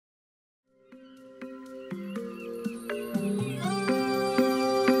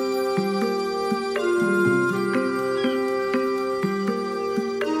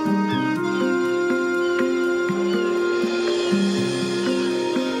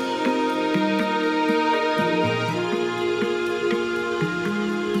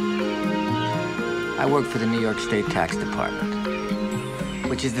work for the New York State Tax Department,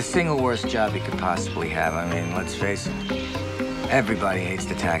 which is the single worst job you could possibly have. I mean, let's face it. Everybody hates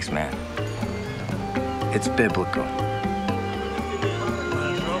the tax man. It's biblical.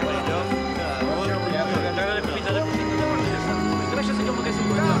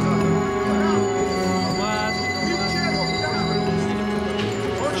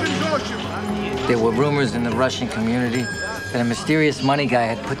 There were rumors in the Russian community that a mysterious money guy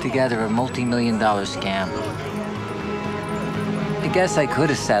had put together a multi-million-dollar scam. I guess I could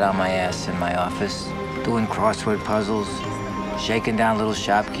have sat on my ass in my office, doing crossword puzzles, shaking down little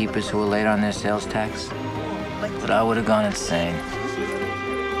shopkeepers who were late on their sales tax. But I would have gone insane.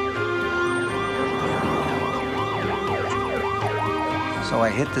 So I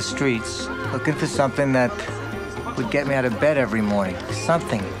hit the streets, looking for something that would get me out of bed every morning.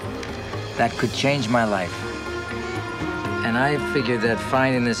 Something that could change my life. And I figured that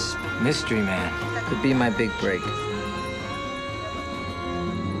finding this mystery man could be my big break.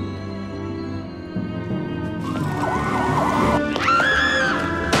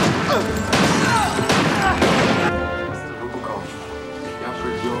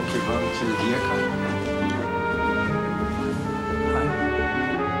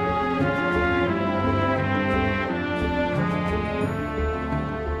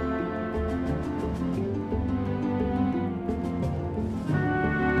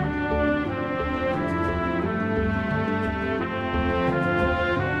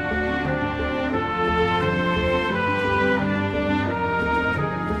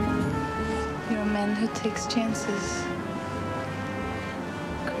 Takes chances.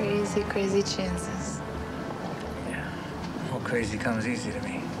 Crazy, crazy chances. Yeah. Well, crazy comes easy to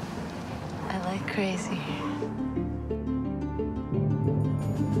me. I like crazy.